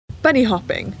Bunny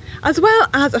hopping. As well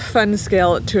as a fun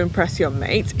skill to impress your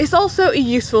mates, it's also a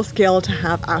useful skill to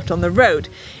have out on the road.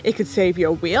 It could save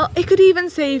your wheel, it could even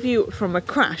save you from a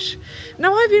crash.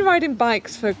 Now, I've been riding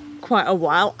bikes for quite a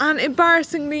while and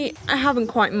embarrassingly I haven't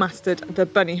quite mastered the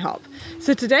bunny hop.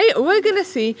 So today we're going to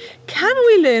see, can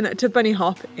we learn to bunny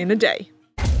hop in a day?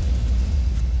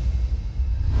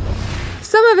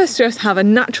 Some of us just have a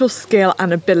natural skill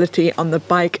and ability on the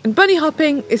bike, and bunny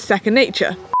hopping is second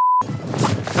nature.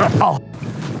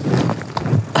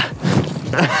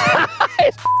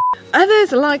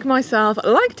 Others, like myself,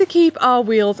 like to keep our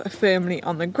wheels firmly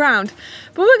on the ground,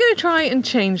 but we're going to try and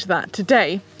change that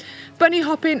today. Bunny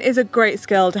hopping is a great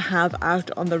skill to have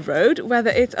out on the road, whether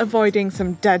it's avoiding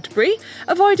some debris,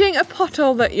 avoiding a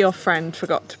pothole that your friend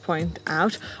forgot to point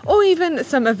out, or even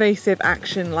some evasive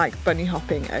action like bunny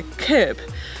hopping a curb.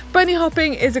 Bunny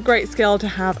hopping is a great skill to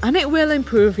have and it will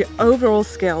improve your overall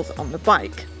skills on the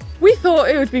bike. We thought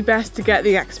it would be best to get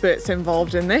the experts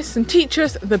involved in this and teach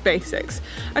us the basics.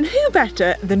 And who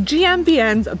better than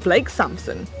GMBN's Blake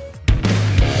Samson?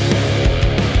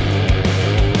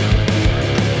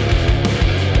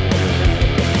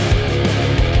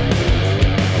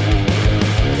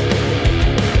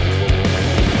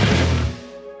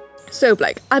 So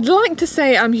Blake, I'd like to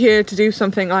say I'm here to do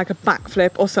something like a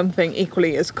backflip or something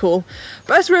equally as cool,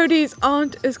 but us roadies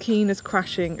aren't as keen as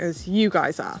crashing as you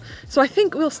guys are, so I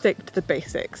think we'll stick to the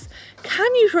basics.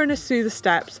 Can you run us through the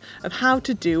steps of how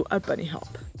to do a bunny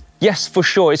hop? Yes, for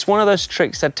sure. It's one of those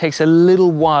tricks that takes a little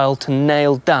while to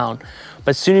nail down, but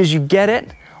as soon as you get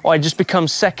it, it just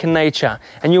becomes second nature,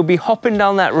 and you'll be hopping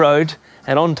down that road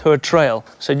and onto a trail,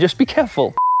 so just be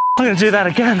careful. I'm gonna do that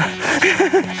again.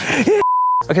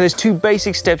 Okay, there's two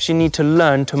basic steps you need to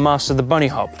learn to master the bunny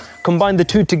hop. Combine the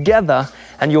two together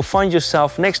and you'll find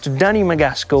yourself next to Danny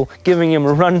McGaskill giving him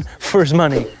a run for his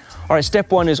money. All right,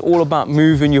 step one is all about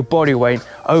moving your body weight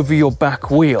over your back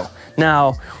wheel.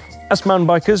 Now, as mountain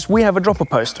bikers, we have a dropper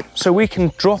post, so we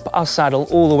can drop our saddle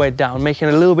all the way down, making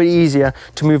it a little bit easier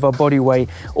to move our body weight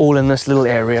all in this little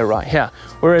area right here.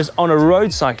 Whereas on a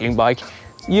road cycling bike,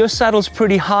 your saddle's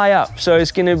pretty high up, so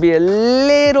it's gonna be a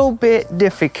little bit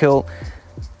difficult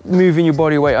moving your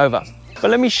body weight over. But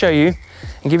let me show you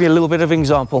and give you a little bit of an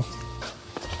example.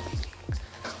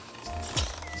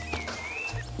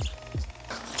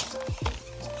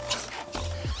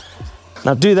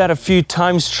 Now do that a few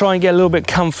times, try and get a little bit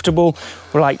comfortable.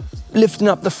 We're like lifting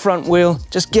up the front wheel,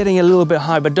 just getting a little bit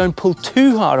high, but don't pull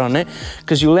too hard on it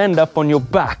because you'll end up on your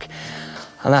back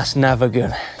and that's never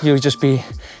good. You'll just be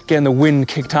getting the wind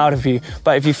kicked out of you.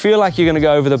 But if you feel like you're gonna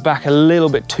go over the back a little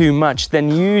bit too much, then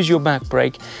use your back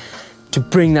brake to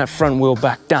bring that front wheel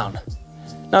back down.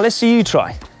 Now let's see you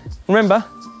try. Remember,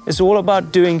 it's all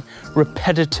about doing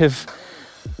repetitive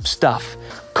stuff.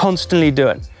 Constantly do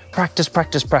it. Practice,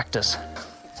 practice, practice.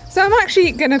 So I'm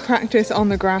actually gonna practice on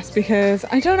the grass because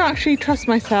I don't actually trust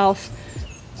myself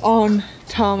on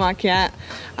tarmac yet.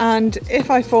 And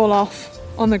if I fall off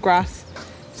on the grass,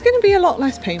 it's gonna be a lot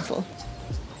less painful.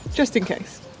 Just in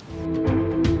case.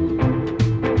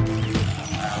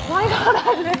 Why can't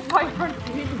I lift my front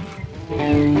wheel?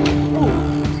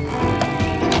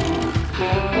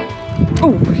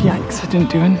 Oh, yikes, I didn't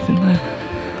do anything there.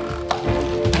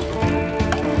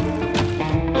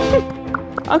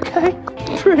 Okay,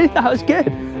 really, that was good.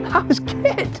 That was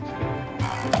good.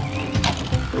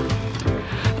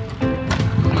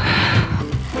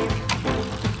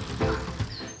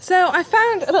 So I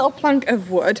found a little plank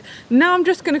of wood. Now I'm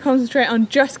just going to concentrate on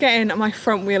just getting my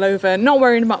front wheel over, not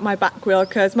worrying about my back wheel,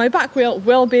 because my back wheel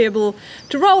will be able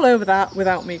to roll over that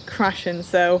without me crashing.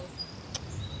 So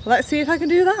let's see if I can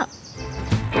do that.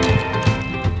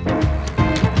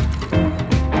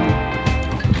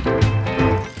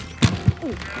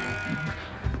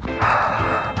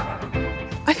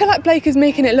 I feel like Blake is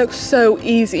making it look so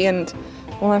easy and,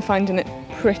 well, I'm finding it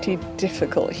pretty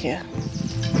difficult here.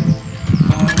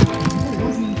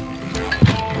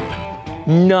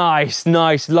 Nice,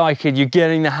 nice, like it. You're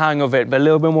getting the hang of it, but a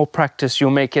little bit more practice,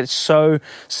 you'll make it so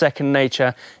second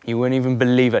nature, you won't even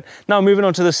believe it. Now, moving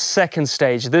on to the second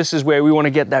stage. This is where we want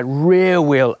to get that rear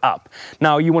wheel up.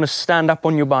 Now, you want to stand up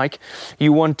on your bike.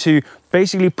 You want to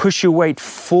basically push your weight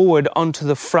forward onto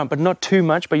the front, but not too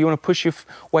much, but you want to push your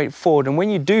weight forward. And when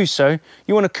you do so,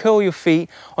 you want to curl your feet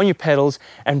on your pedals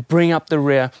and bring up the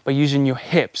rear by using your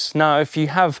hips. Now, if you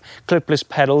have clipless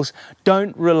pedals,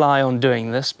 don't rely on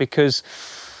doing this because,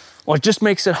 well, it just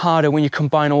makes it harder when you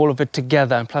combine all of it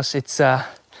together. And plus, it's a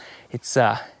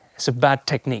bad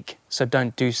technique, so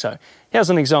don't do so. Here's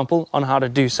an example on how to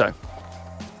do so.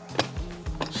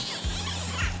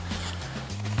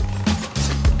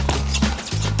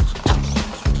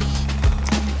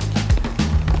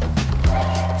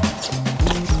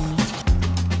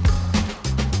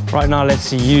 Right now, let's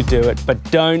see you do it, but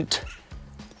don't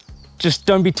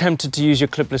be tempted to use your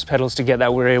clipless pedals to get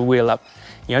that rear wheel up.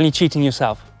 You're only cheating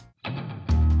yourself.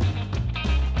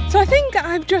 So I think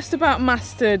I've just about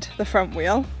mastered the front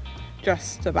wheel,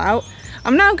 just about.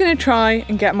 I'm now going to try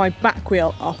and get my back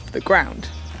wheel off the ground.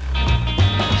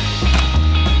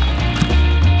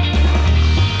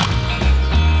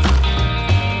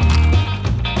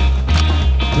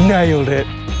 Nailed it.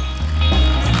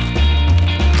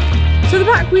 So the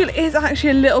back wheel is actually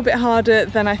a little bit harder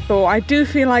than I thought. I do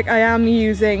feel like I am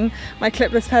using my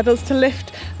clipless pedals to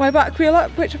lift my back wheel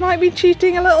up, which might be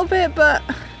cheating a little bit, but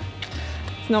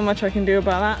there's not much I can do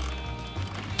about that.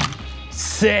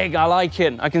 Sick, I like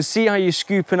it. I can see how you're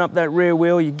scooping up that rear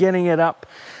wheel, you're getting it up.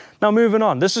 Now moving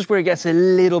on, this is where it gets a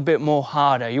little bit more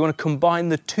harder. You want to combine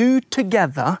the two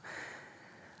together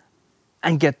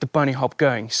and get the bunny hop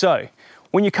going. So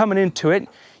when you're coming into it,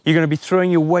 you're going to be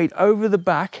throwing your weight over the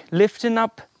back, lifting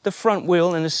up the front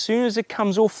wheel, and as soon as it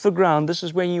comes off the ground, this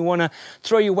is when you want to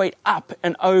throw your weight up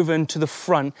and over into the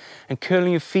front and curling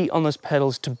your feet on those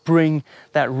pedals to bring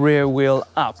that rear wheel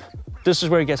up. This is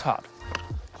where it gets hard.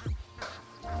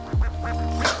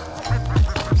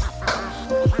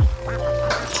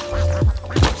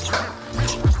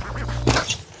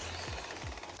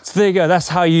 So there you go, that's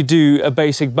how you do a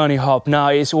basic bunny hop. Now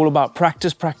it's all about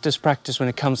practice, practice, practice when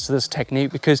it comes to this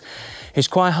technique, because it's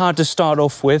quite hard to start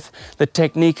off with. The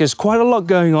technique is quite a lot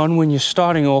going on when you're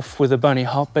starting off with a bunny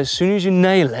hop, but as soon as you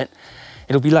nail it,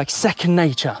 it'll be like second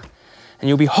nature. And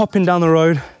you'll be hopping down the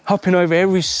road, hopping over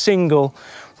every single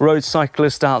road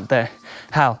cyclist out there.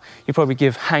 Hal, you probably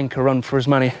give Hank a run for his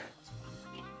money.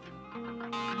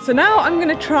 So now I'm going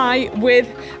to try with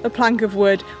the plank of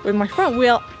wood with my front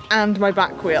wheel and my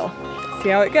back wheel. See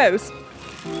how it goes.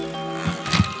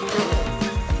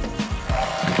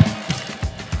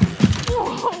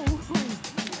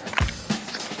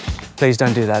 Please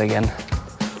don't do that again.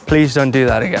 Please don't do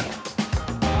that again.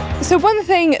 So one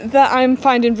thing that I'm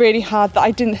finding really hard that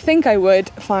I didn't think I would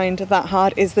find that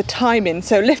hard is the timing.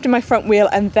 So lifting my front wheel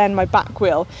and then my back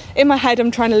wheel. In my head I'm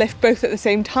trying to lift both at the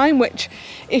same time, which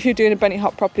if you're doing a bunny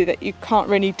hop properly that you can't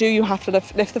really do. You have to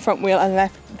lift the front wheel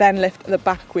and then lift the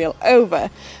back wheel over.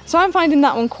 So I'm finding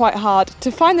that one quite hard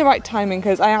to find the right timing,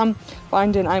 because I am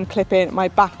finding I'm clipping my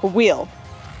back wheel.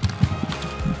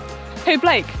 Hey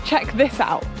Blake, check this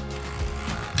out.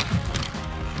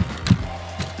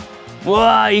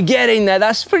 Wow, you're getting there.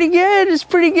 That's pretty good. It's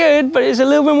pretty good, but it's a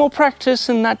little bit more practice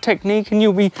in that technique, and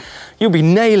you'll be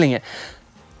nailing it.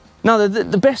 Now,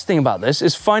 the best thing about this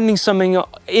is finding something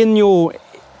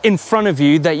in front of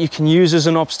you that you can use as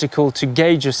an obstacle to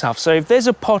gauge yourself. So if there's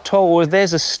a pothole or if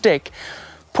there's a stick,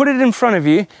 put it in front of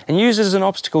you and use it as an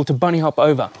obstacle to bunny hop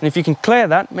over. And if you can clear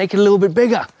that, make it a little bit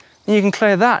bigger. And you can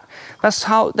clear that.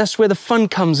 That's where the fun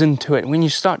comes into it, when you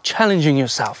start challenging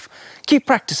yourself. Keep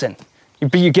practicing.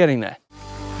 But you're getting there.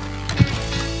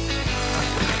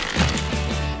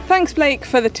 Thanks Blake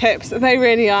for the tips, they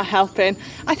really are helping.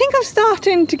 I think I'm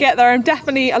starting to get there. I'm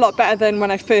definitely a lot better than when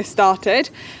I first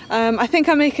started. I think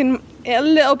I'm making it a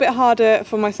little bit harder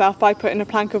for myself by putting a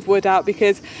plank of wood out,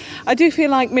 because I do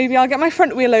feel like maybe I'll get my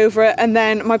front wheel over it and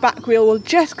then my back wheel will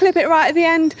just clip it right at the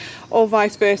end, or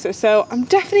vice versa. So I'm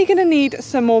definitely going to need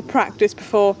some more practice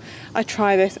before I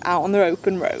try this out on the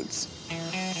open roads.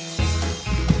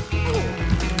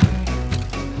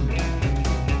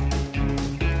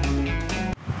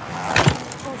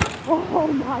 Oh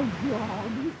my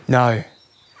God. No,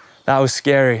 that was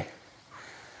scary.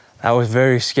 That was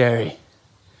very scary.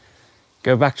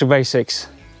 Go back to basics.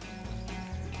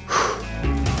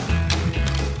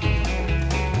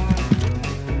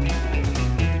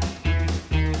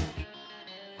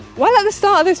 Well, at the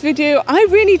start of this video, I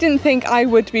really didn't think I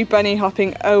would be bunny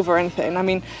hopping over anything. I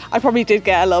mean, I probably did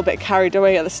get a little bit carried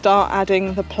away at the start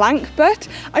adding the plank, but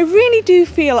I really do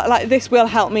feel like this will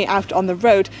help me out on the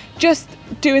road. Just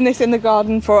doing this in the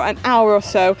garden for an hour or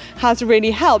so has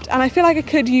really helped, and I feel like I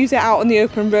could use it out on the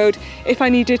open road if I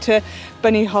needed to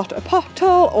bunny hop a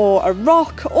pothole or a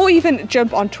rock, or even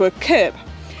jump onto a curb.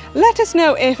 Let us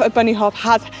know if a bunny hop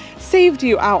has saved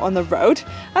you out on the road,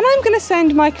 and I'm going to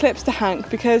send my clips to Hank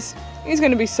because he's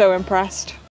going to be so impressed.